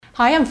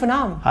Hi, I'm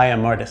Funam. Hi,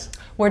 I'm Martis.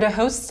 We're the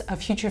hosts of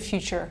Future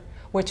Future,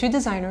 where two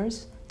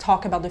designers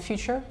talk about the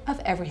future of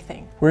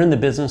everything. We're in the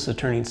business of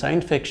turning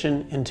science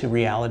fiction into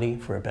reality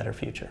for a better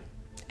future.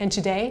 And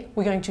today,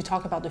 we're going to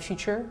talk about the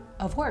future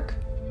of work.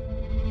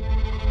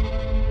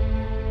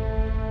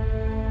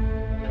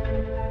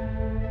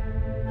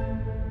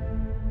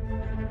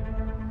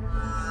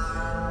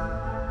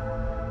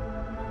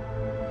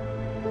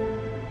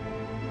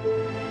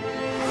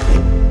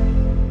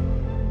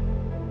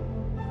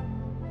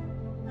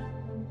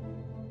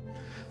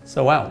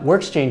 So wow,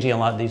 work's changing a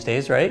lot these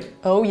days, right?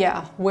 Oh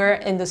yeah, we're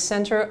in the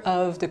center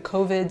of the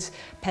COVID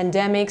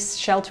pandemics,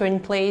 shelter in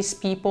place,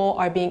 people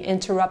are being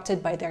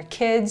interrupted by their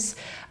kids.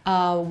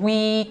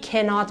 We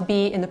cannot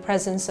be in the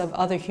presence of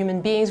other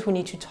human beings. We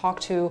need to talk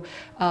to,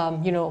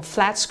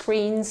 flat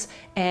screens,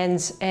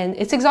 and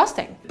it's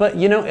exhausting. But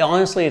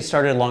honestly, it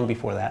started long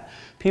before that.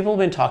 People have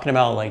been talking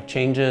about like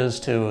changes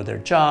to their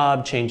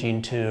job,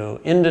 changing to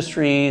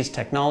industries,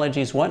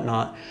 technologies,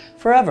 whatnot,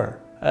 forever.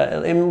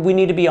 And we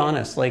need to be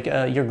honest, like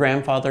your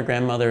grandfather,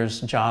 grandmother's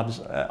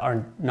jobs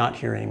are not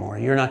here anymore.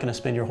 You're not going to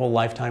spend your whole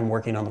lifetime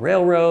working on the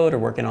railroad or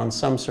working on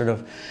some sort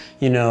of,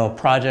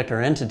 project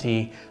or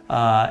entity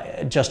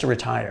just to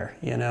retire.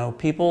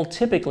 People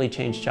typically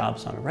change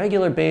jobs on a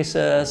regular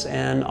basis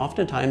and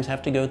oftentimes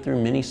have to go through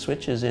many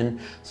switches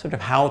in sort of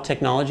how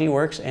technology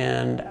works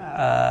and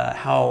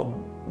how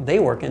they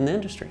work in the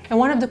industry. And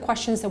one of the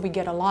questions that we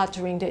get a lot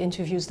during the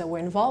interviews that we're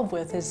involved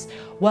with is,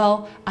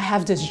 well, I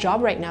have this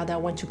job right now that I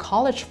went to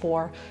college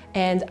for,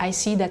 and I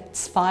see that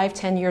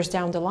 5-10 years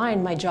down the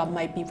line, my job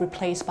might be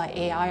replaced by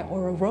AI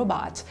or a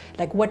robot.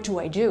 Like, what do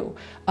I do?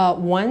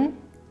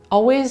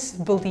 Always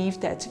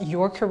believe that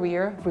your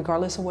career,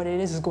 regardless of what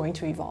it is going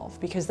to evolve,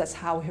 because that's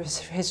how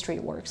history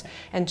works.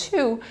 And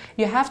two,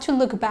 you have to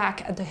look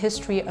back at the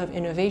history of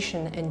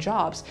innovation and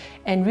jobs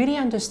and really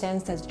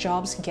understand that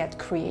jobs get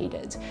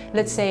created.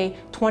 Let's say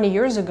 20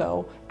 years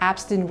ago,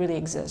 apps didn't really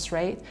exist,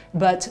 right?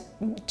 But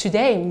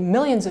today,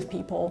 millions of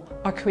people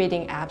are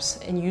creating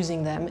apps and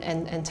using them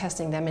and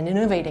testing them and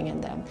innovating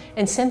in them.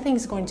 And same thing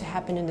is going to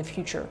happen in the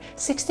future.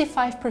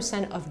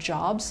 65% of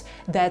jobs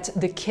that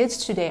the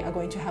kids today are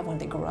going to have when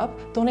they grow up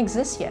don't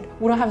exist yet.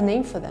 We don't have a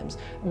name for them.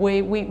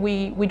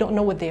 We don't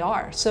know what they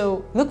are.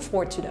 So look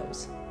forward to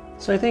those.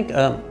 So I think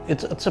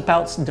it's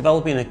about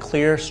developing a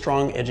clear,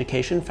 strong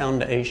education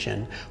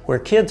foundation where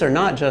kids are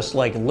not just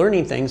like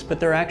learning things, but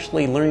they're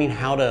actually learning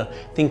how to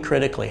think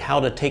critically,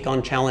 how to take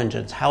on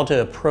challenges, how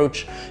to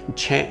approach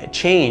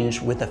change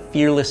with a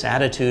fearless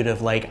attitude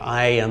of like,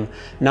 I am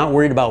not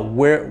worried about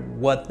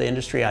what the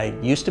industry I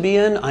used to be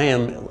in. I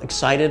am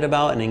excited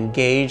about and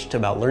engaged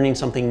about learning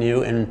something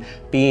new and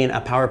being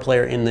a power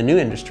player in the new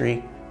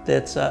industry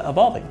that's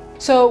evolving.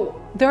 So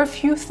there are a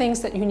few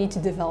things that you need to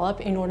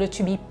develop in order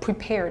to be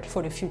prepared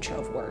for the future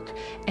of work.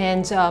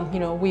 And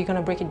we're going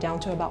to break it down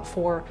to about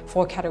four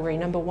categories.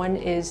 Number one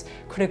is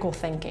critical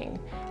thinking.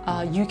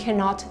 You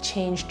cannot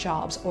change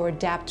jobs or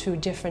adapt to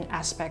different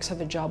aspects of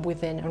a job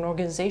within an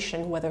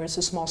organization, whether it's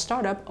a small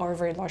startup or a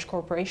very large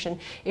corporation,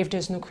 if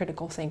there's no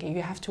critical thinking.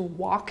 You have to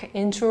walk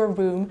into a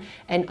room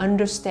and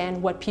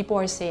understand what people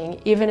are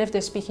saying, even if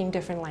they're speaking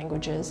different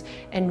languages,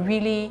 and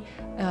really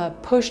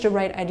push the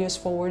right ideas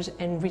forward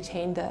and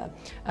retain the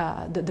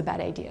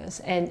bad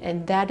ideas.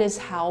 And that is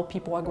how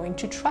people are going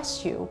to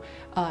trust you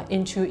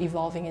into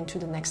evolving into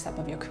the next step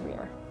of your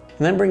career.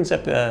 And that brings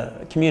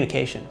up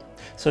communication.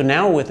 So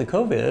now with the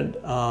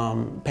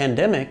COVID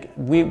pandemic,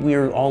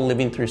 we're all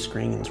living through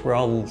screens. We're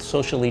all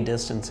socially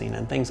distancing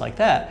and things like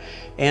that.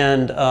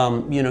 And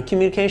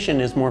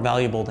communication is more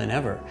valuable than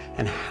ever.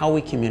 And how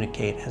we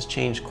communicate has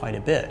changed quite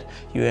a bit.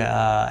 You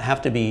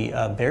have to be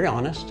very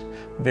honest,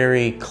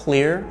 very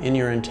clear in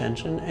your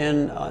intention,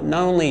 and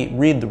not only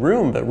read the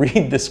room, but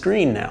read the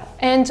screen now.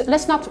 And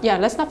let's not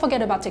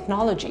forget about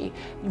technology.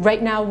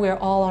 Right now, we're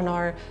all on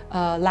our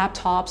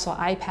laptops or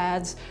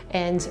iPads,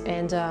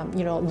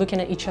 and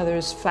looking at each other's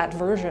flat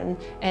version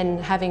and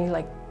having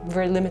like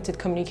very limited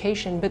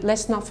communication. But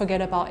let's not forget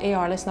about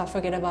AR, let's not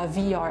forget about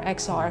VR,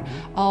 XR,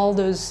 all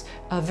those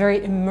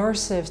very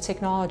immersive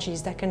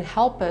technologies that can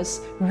help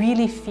us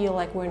really feel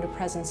like we're in the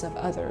presence of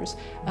others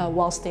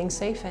while staying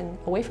safe and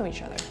away from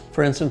each other.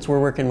 For instance, we're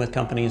working with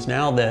companies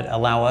now that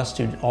allow us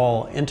to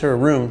all enter a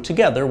room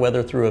together,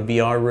 whether through a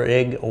VR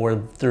rig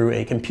or through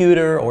a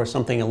computer or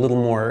something a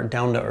little more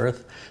down to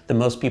earth than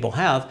most people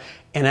have,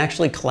 and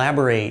actually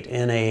collaborate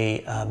in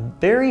a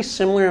very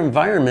similar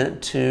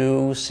environment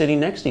to sitting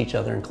next to each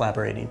other and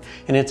collaborating.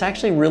 And it's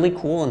actually really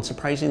cool and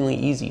surprisingly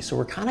easy. So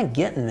we're kind of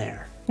getting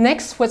there.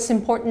 Next, what's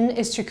important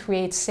is to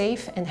create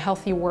safe and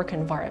healthy work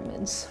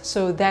environments.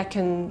 So that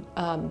can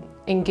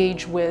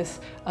engage with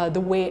the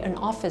way an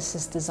office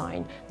is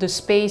designed, the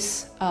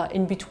space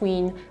in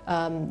between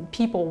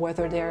people,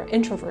 whether they're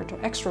introvert or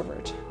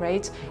extrovert,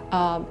 right?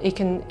 It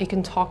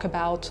can talk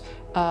about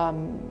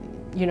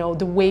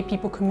the way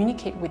people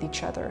communicate with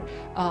each other,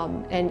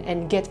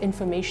 and get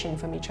information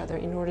from each other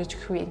in order to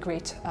create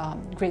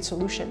great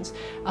solutions.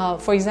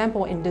 For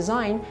example, in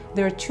design,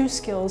 there are two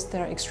skills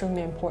that are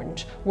extremely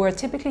important. We're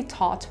typically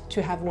taught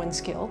to have one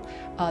skill.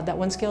 That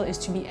one skill is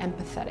to be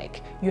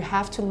empathetic. You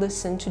have to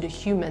listen to the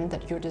human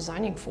that you're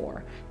designing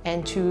for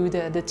and to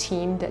the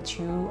team that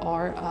you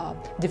are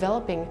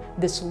developing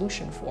the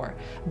solution for.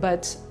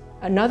 But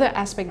another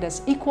aspect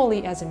that's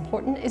equally as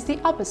important is the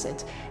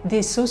opposite, the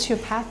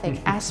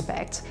sociopathic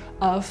aspect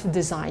of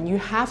design. You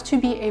have to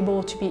be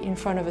able to be in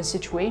front of a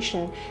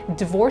situation,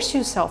 divorce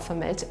yourself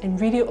from it, and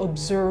really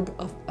observe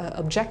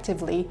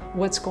objectively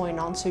what's going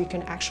on so you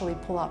can actually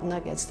pull out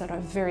nuggets that are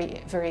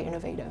very, very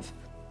innovative.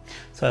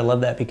 So I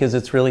love that because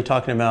it's really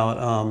talking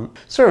about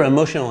sort of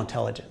emotional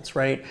intelligence,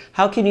 right?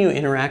 How can you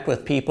interact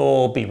with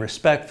people, be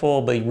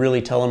respectful, but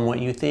really tell them what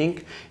you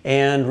think,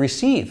 and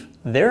receive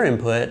their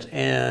input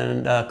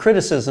and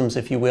criticisms,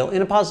 if you will,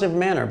 in a positive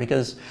manner?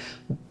 Because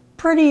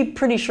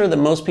pretty sure that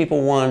most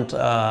people want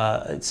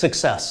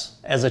success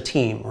as a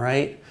team,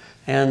 right?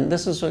 And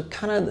this is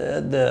kind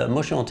of the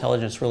emotional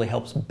intelligence really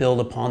helps build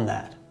upon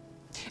that.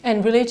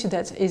 And related to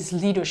that is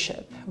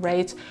leadership,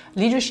 right?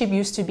 Leadership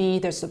used to be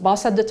there's the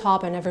boss at the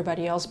top and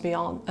everybody else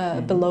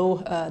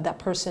below that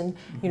person,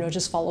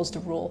 just follows the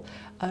rule.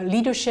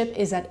 Leadership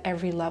is at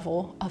every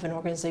level of an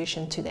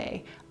organization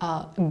today.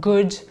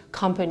 Good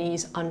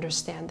companies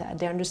understand that.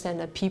 They understand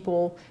that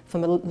people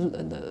from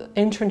the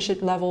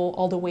internship level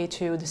all the way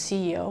to the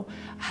CEO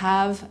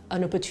have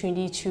an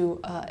opportunity to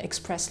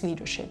express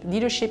leadership.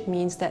 Leadership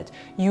means that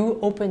you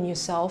open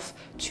yourself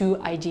to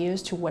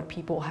ideas, to what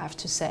people have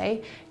to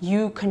say.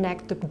 You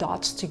connect the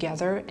dots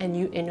together and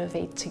you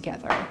innovate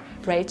together,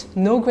 right?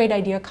 No great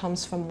idea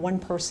comes from one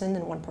person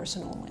and one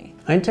person only.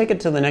 I can take it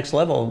to the next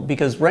level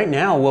because right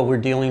now what we're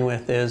dealing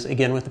with is,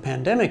 again, with the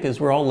pandemic, is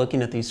we're all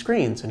looking at these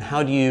screens. And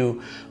how do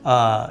you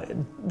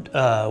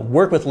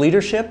work with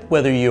leadership,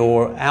 whether you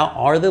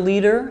are the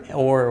leader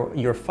or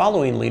you're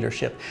following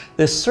leadership?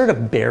 This sort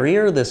of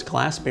barrier, this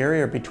glass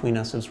barrier between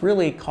us has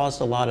really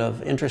caused a lot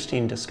of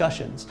interesting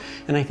discussions.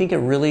 And I think it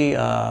really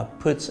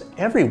puts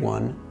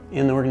everyone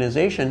in the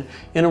organization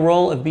in a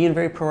role of being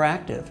very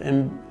proactive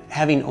and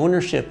having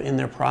ownership in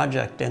their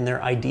project and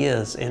their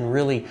ideas, and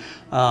really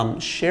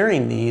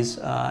sharing these,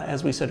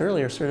 as we said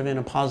earlier, sort of in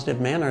a positive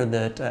manner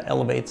that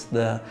elevates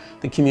the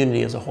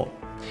community as a whole.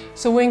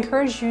 So we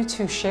encourage you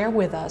to share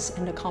with us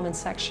in the comment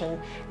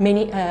section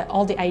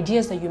all the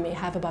ideas that you may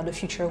have about the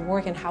future of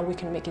work and how we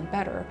can make it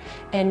better.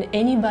 And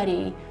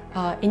anybody,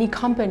 any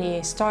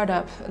company,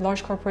 startup,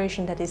 large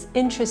corporation that is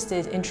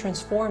interested in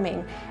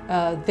transforming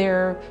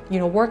their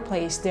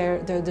workplace,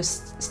 the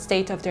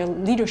state of their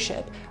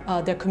leadership,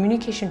 their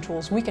communication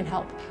tools, we can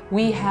help.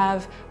 We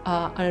have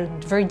a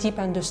very deep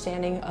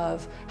understanding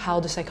of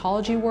how the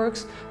psychology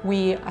works.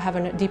 We have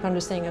a deep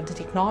understanding of the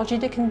technology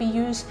that can be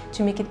used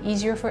to make it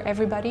easier for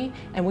everybody,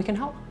 and we can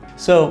help.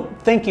 So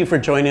thank you for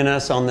joining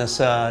us on this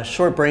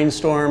short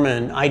brainstorm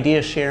and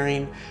idea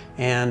sharing,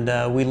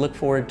 and we look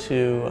forward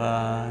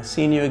to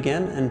seeing you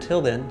again.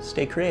 Until then,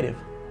 stay creative.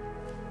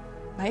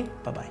 Bye.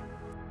 Bye-bye.